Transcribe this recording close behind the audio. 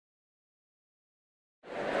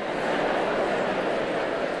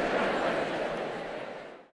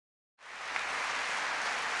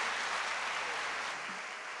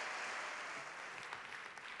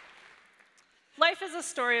life is a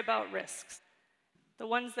story about risks, the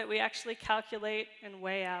ones that we actually calculate and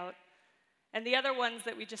weigh out, and the other ones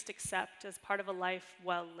that we just accept as part of a life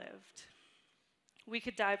well lived. We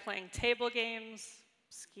could die playing table games,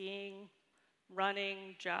 skiing,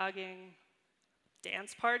 running, jogging,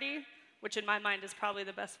 dance party, which in my mind is probably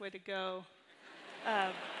the best way to go.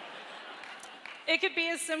 It could be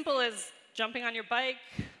as simple as jumping on your bike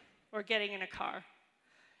or getting in a car.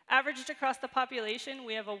 Averaged across the population,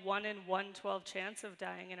 we have a 1 in 112 chance of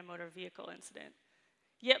dying in a motor vehicle incident.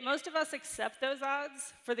 Yet most of us accept those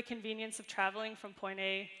odds for the convenience of traveling from point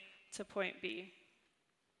A to point B.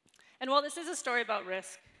 And while this is a story about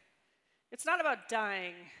risk, it's not about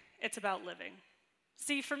dying, it's about living.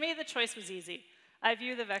 See, for me, the choice was easy. I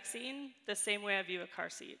view the vaccine the same way I view a car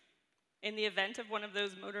seat. In the event of one of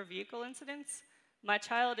those motor vehicle incidents, my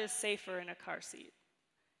child is safer in a car seat.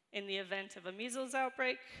 In the event of a measles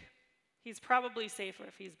outbreak, he's probably safer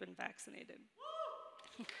if he's been vaccinated.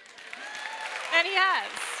 And he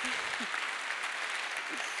has.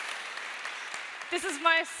 This is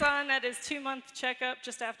my son at his 2-month checkup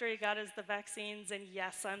just after he got the vaccines, and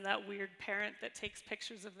yes, I'm that weird parent that takes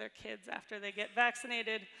pictures of their kids after they get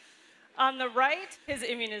vaccinated. On the right, his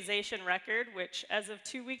immunization record, which as of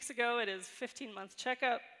 2 weeks ago at his 15-month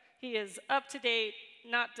checkup, he is up to date,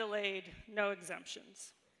 not delayed, no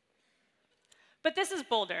exemptions. But this is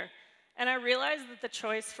Boulder, and I realize that the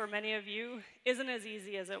choice for many of you isn't as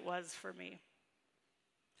easy as it was for me.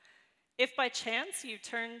 If by chance you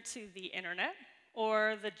turn to the internet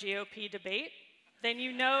or the GOP debate, then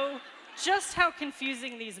you know just how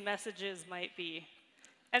confusing these messages might be.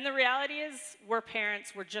 And the reality is, we're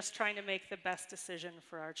parents, we're just trying to make the best decision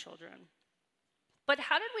for our children. But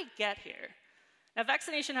how did we get here? Now,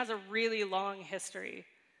 vaccination has a really long history.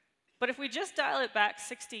 But if we just dial it back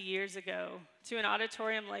 60 years ago to an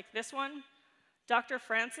auditorium like this one, Dr.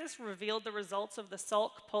 Francis revealed the results of the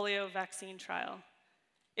Salk polio vaccine trial.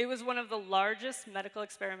 It was one of the largest medical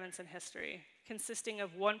experiments in history, consisting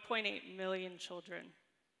of 1.8 million children.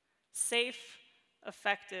 Safe,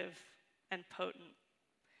 effective, and potent.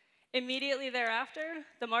 Immediately thereafter,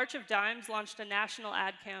 the March of Dimes launched a national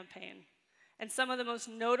ad campaign, and some of the most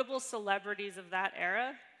notable celebrities of that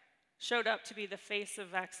era showed up to be the face of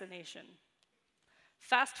vaccination.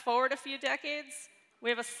 Fast forward a few decades, we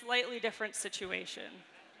have a slightly different situation.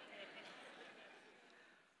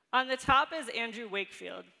 On the top is Andrew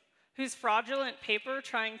Wakefield, whose fraudulent paper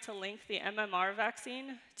trying to link the MMR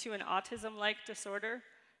vaccine to an autism-like disorder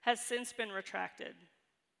has since been retracted.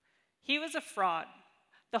 He was a fraud.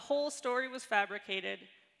 The whole story was fabricated,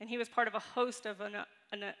 and he was part of a host of an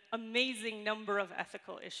amazing number of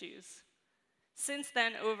ethical issues. Since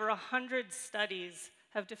then, over 100 studies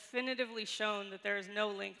have definitively shown that there is no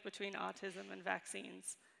link between autism and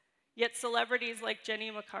vaccines. Yet celebrities like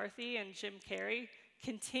Jenny McCarthy and Jim Carrey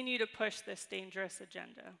continue to push this dangerous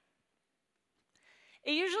agenda.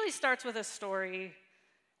 It usually starts with a story,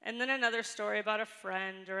 and then another story about a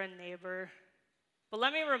friend or a neighbor. But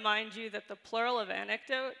let me remind you that the plural of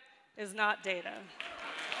anecdote is not data.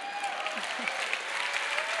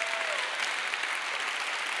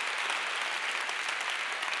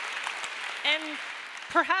 And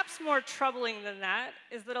perhaps more troubling than that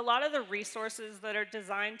is that a lot of the resources that are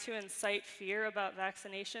designed to incite fear about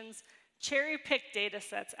vaccinations cherry-pick data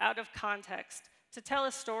sets out of context to tell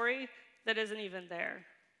a story that isn't even there.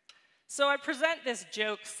 So I present this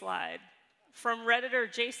joke slide from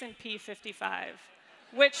Redditor Jason P55,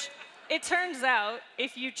 which it turns out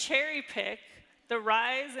if you cherry-pick the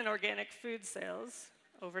rise in organic food sales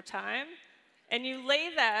over time, and you lay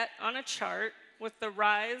that on a chart with the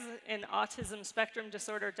rise in autism spectrum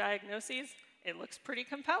disorder diagnoses, it looks pretty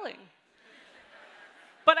compelling.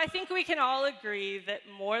 But I think we can all agree that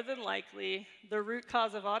more than likely, the root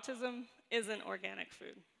cause of autism isn't organic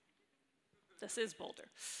food. This is Boulder.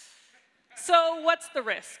 So what's the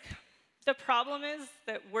risk? The problem is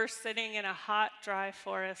that we're sitting in a hot, dry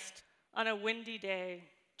forest on a windy day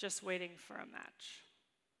just waiting for a match.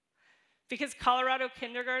 Because Colorado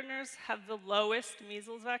kindergartners have the lowest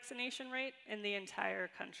measles vaccination rate in the entire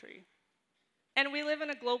country. And we live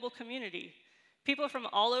in a global community. People from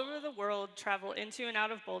all over the world travel into and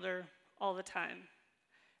out of Boulder all the time.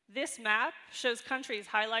 This map shows countries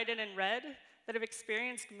highlighted in red that have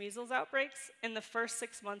experienced measles outbreaks in the first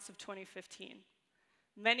 6 months of 2015.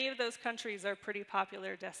 Many of those countries are pretty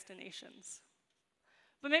popular destinations.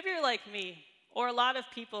 But maybe you're like me, or a lot of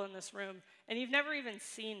people in this room, and you've never even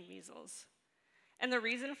seen measles. And the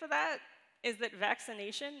reason for that is that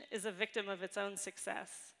vaccination is a victim of its own success.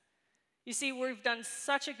 You see, we've done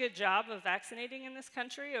such a good job of vaccinating in this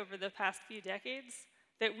country over the past few decades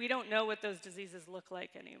that we don't know what those diseases look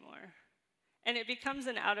like anymore. and it becomes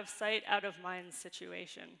an out of sight, out of mind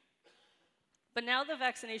situation. But now the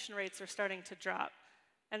vaccination rates are starting to drop,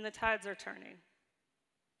 and the tides are turning.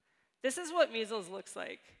 This is what measles looks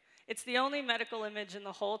like. It's the only medical image in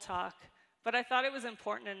the whole talk, but I thought it was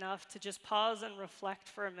important enough to just pause and reflect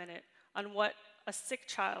for a minute on what a sick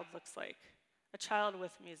child looks like, a child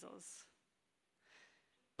with measles.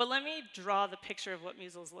 But let me draw the picture of what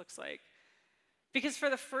measles looks like. Because for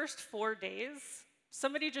the first 4 days,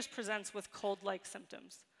 somebody just presents with cold-like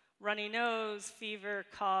symptoms. Runny nose, fever,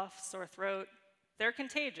 cough, sore throat. They're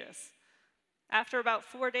contagious. After about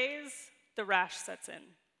 4 days, the rash sets in.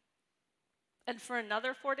 And for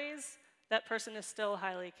another 4 days, that person is still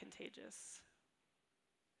highly contagious.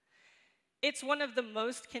 It's one of the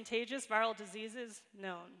most contagious viral diseases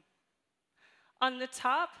known. On the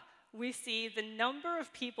top, we see the number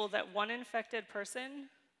of people that one infected person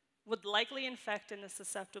would likely infect in a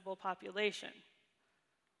susceptible population.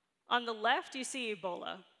 On the left, you see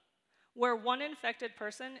Ebola, where one infected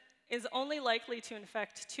person is only likely to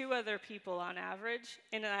infect 2 other people on average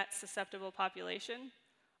in that susceptible population.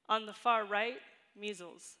 On the far right,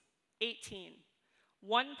 measles, 18.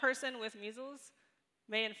 One person with measles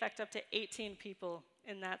may infect up to 18 people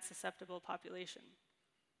in that susceptible population.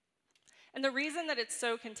 And the reason that it's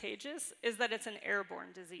so contagious is that it's an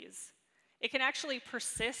airborne disease. It can actually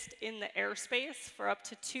persist in the airspace for up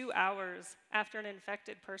to 2 hours after an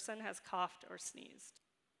infected person has coughed or sneezed.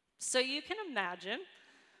 So you can imagine,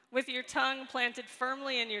 with your tongue planted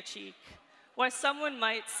firmly in your cheek, why someone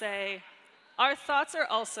might say, "Our thoughts are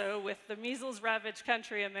also with the measles-ravaged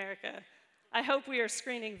country, America. I hope we are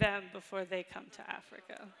screening them before they come to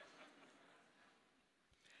Africa."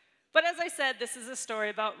 But as I said, this is a story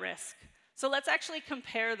about risk. So let's actually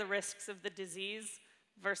compare the risks of the disease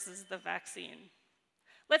versus the vaccine.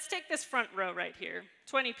 Let's take this front row right here,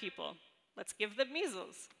 20 people. Let's give them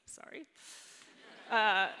measles, sorry.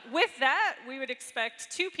 With that, we would expect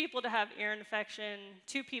 2 people to have ear infection,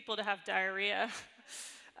 2 people to have diarrhea,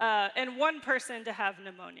 and 1 person to have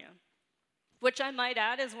pneumonia, which I might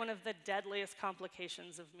add is one of the deadliest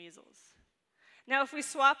complications of measles. Now, if we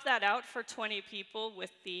swap that out for 20 people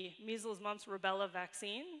with the measles, mumps, rubella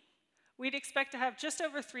vaccine, we'd expect to have just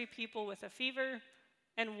over 3 people with a fever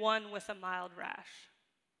and 1 with a mild rash.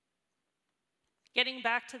 Getting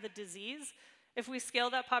back to the disease, if we scale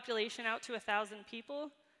that population out to 1,000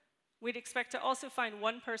 people, we'd expect to also find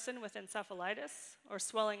 1 person with encephalitis, or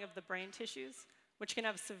swelling of the brain tissues, which can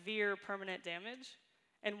have severe permanent damage,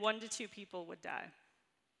 and 1 to 2 people would die.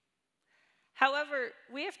 However,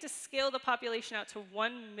 we have to scale the population out to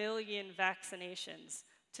 1 million vaccinations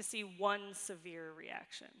to see 1 severe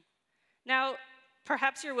reaction. Now,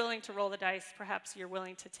 perhaps you're willing to roll the dice, perhaps you're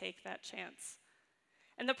willing to take that chance.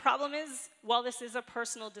 And the problem is, while this is a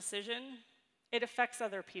personal decision, it affects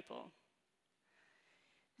other people.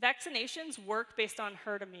 Vaccinations work based on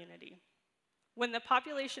herd immunity. When the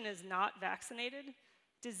population is not vaccinated,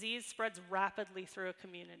 disease spreads rapidly through a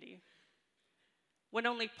community. When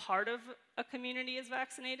only part of a community is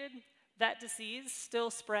vaccinated, that disease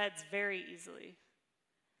still spreads very easily.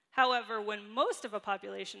 However, when most of a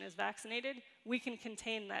population is vaccinated, we can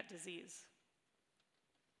contain that disease.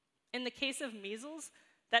 In the case of measles,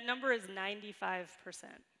 that number is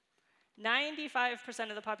 95%. 95%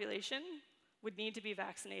 of the population would need to be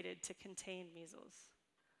vaccinated to contain measles.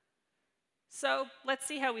 So let's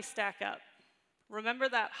see how we stack up. Remember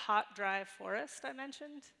that hot, dry forest I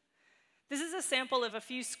mentioned? This is a sample of a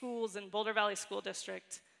few schools in Boulder Valley School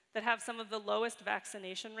District that have some of the lowest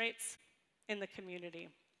vaccination rates in the community.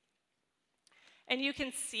 And you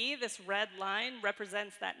can see this red line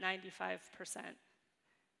represents that 95%.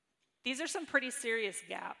 These are some pretty serious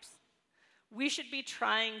gaps. We should be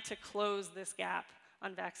trying to close this gap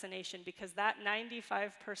on vaccination because that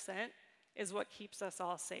 95% is what keeps us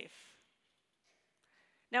all safe.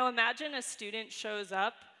 Now imagine a student shows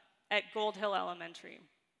up at Gold Hill Elementary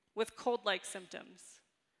with cold-like symptoms.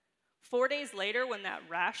 4 days later, when that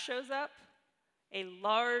rash shows up, a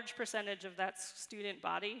large percentage of that student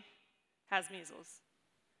body has measles.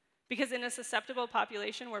 Because in a susceptible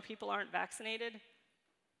population where people aren't vaccinated,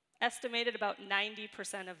 estimated about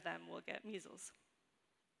 90% of them will get measles.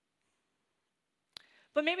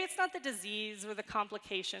 But maybe it's not the disease or the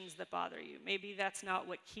complications that bother you. Maybe that's not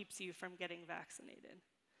what keeps you from getting vaccinated.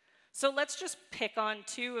 So let's just pick on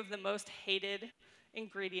 2 of the most hated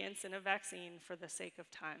ingredients in a vaccine for the sake of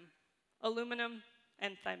time: aluminum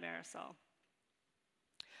and thimerosal.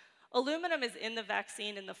 Aluminum is in the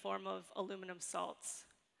vaccine in the form of aluminum salts.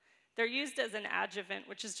 They're used as an adjuvant,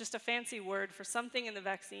 which is just a fancy word for something in the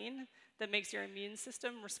vaccine that makes your immune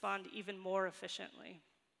system respond even more efficiently.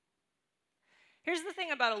 Here's the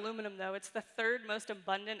thing about aluminum, though. It's the third most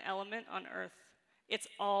abundant element on Earth. It's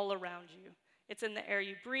all around you. It's in the air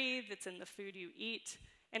you breathe, it's in the food you eat,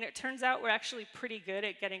 and it turns out we're actually pretty good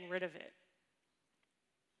at getting rid of it.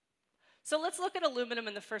 So let's look at aluminum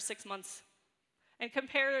in the first 6 months and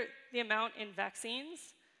compare the amount in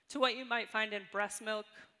vaccines to what you might find in breast milk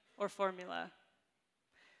or formula.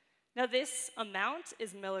 Now this amount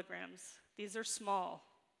is milligrams. These are small.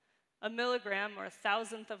 A milligram, or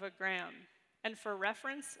 1,000th of a gram. And for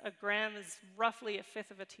reference, a gram is roughly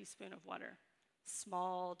 1/5 of a teaspoon of water.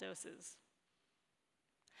 Small doses.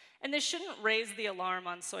 And this shouldn't raise the alarm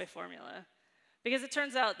on soy formula, because it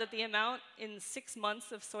turns out that the amount in 6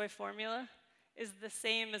 months of soy formula is the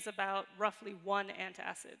same as about roughly 1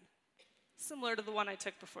 antacid, similar to the one I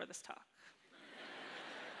took before this talk.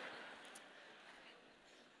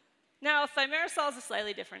 Now, thimerosal is a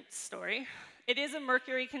slightly different story. It is a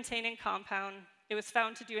mercury-containing compound. It was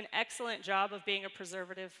found to do an excellent job of being a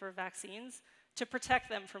preservative for vaccines to protect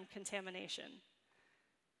them from contamination.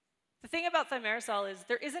 The thing about thimerosal is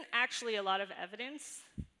there isn't actually a lot of evidence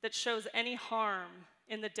that shows any harm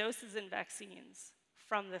in the doses in vaccines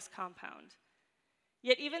from this compound.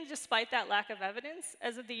 Yet even despite that lack of evidence,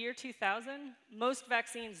 as of the year 2000, most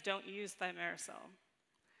vaccines don't use thimerosal.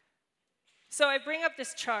 So I bring up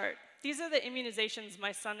this chart. These are the immunizations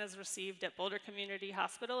my son has received at Boulder Community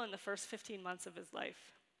Hospital in the first 15 months of his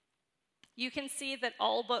life. You can see that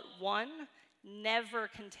all but one never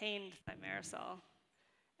contained thimerosal.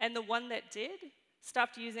 And the one that did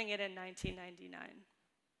stopped using it in 1999.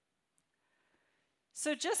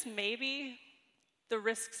 So just maybe the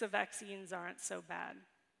risks of vaccines aren't so bad.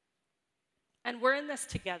 And we're in this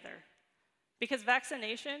together, because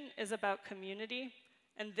vaccination is about community,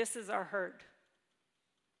 and this is our herd.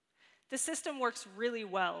 The system works really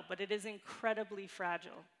well, but it is incredibly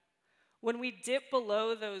fragile. When we dip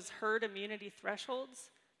below those herd immunity thresholds,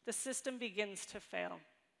 the system begins to fail.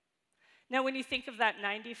 Now, when you think of that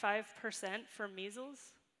 95% for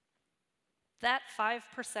measles, that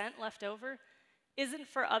 5% left over isn't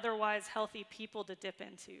for otherwise healthy people to dip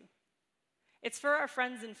into. It's for our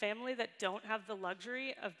friends and family that don't have the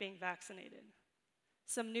luxury of being vaccinated.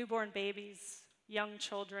 Some newborn babies, young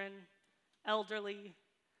children, elderly,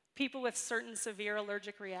 people with certain severe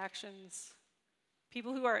allergic reactions,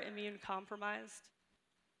 people who are immune compromised.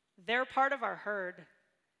 They're part of our herd,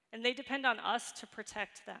 and they depend on us to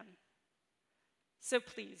protect them. So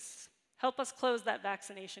please, help us close that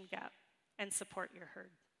vaccination gap and support your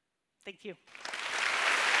herd. Thank you.